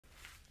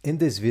In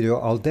this video,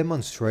 I'll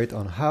demonstrate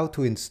on how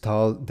to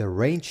install the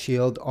rain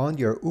shield on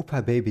your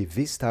UPPAbaby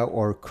Vista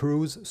or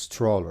Cruz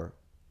stroller.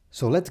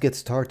 So let's get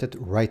started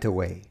right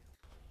away.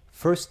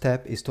 First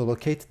step is to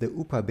locate the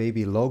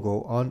UPPAbaby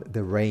logo on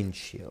the rain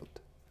shield.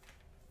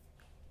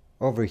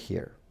 Over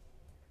here.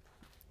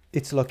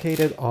 It's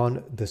located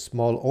on the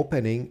small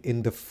opening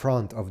in the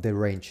front of the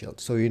rain shield,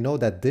 so you know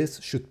that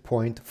this should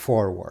point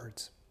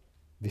forwards.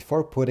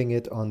 Before putting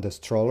it on the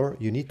stroller,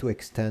 you need to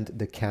extend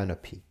the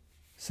canopy,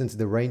 since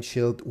the rain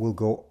shield will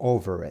go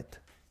over it.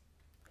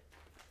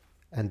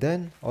 And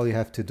then all you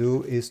have to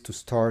do is to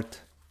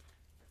start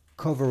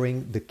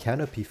covering the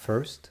canopy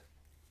first,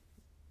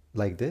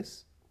 like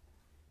this.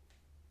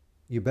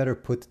 You better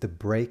put the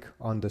brake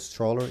on the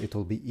stroller, it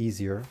will be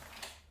easier.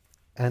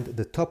 And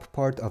the top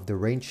part of the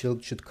rain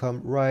shield should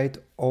come right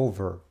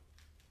over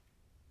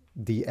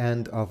the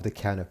end of the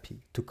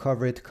canopy to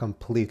cover it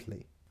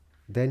completely.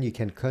 Then you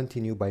can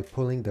continue by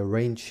pulling the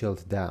rain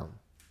shield down.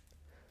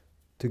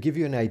 To give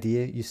you an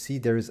idea, you see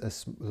there is a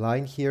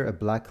line here, a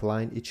black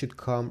line. It should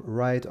come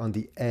right on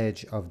the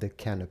edge of the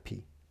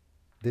canopy.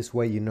 This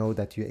way you know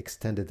that you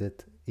extended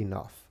it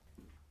enough.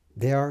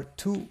 There are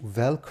two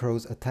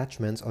Velcro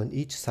attachments on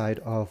each side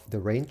of the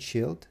rain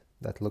shield.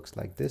 That looks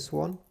like this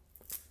one.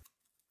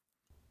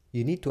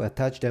 You need to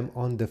attach them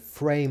on the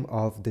frame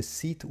of the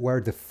seat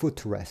where the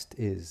footrest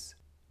is.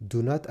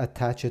 Do not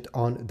attach it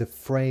on the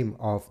frame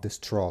of the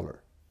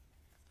stroller.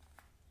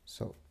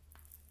 So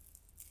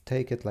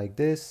take it like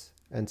this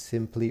and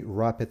simply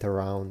wrap it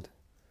around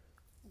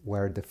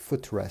where the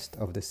footrest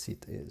of the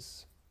seat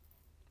is.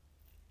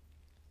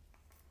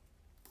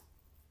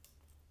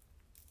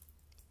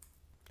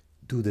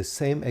 Do the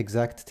same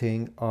exact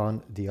thing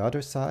on the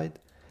other side.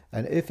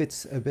 And if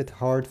it's a bit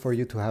hard for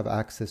you to have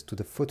access to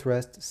the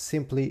footrest,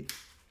 simply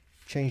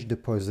change the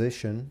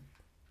position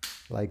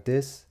like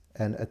this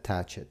and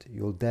attach it.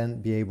 You'll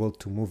then be able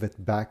to move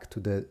it back to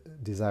the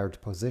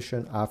desired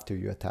position after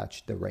you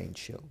attach the rain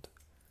shield.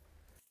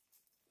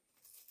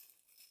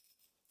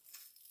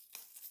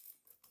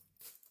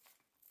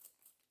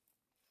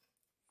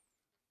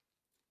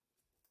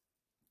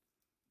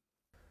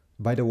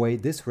 By the way,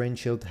 this rain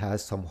shield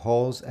has some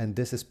holes, and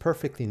this is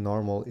perfectly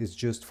normal, it's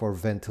just for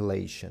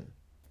ventilation.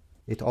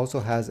 It also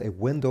has a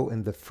window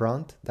in the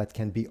front that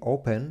can be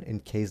open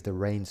in case the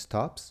rain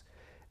stops.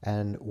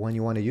 And when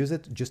you want to use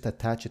it, just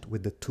attach it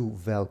with the two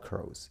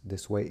Velcros.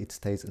 This way it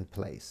stays in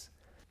place.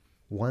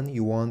 When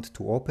you want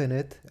to open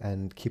it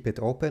and keep it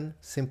open,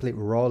 simply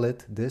roll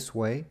it this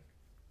way,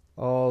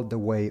 all the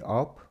way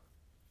up,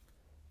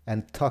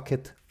 and tuck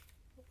it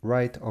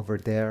right over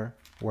there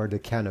where the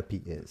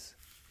canopy is.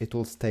 It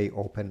will stay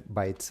open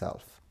by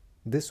itself.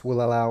 This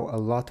will allow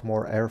a lot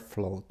more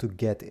airflow to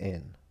get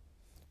in.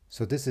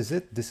 So this is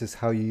it. This is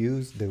how you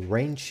use the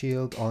rain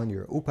shield on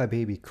your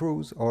UPPAbaby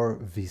Cruz or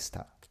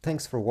Vista.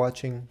 Thanks for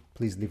watching.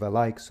 Please leave a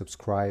like,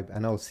 subscribe,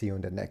 and I'll see you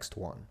in the next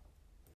one.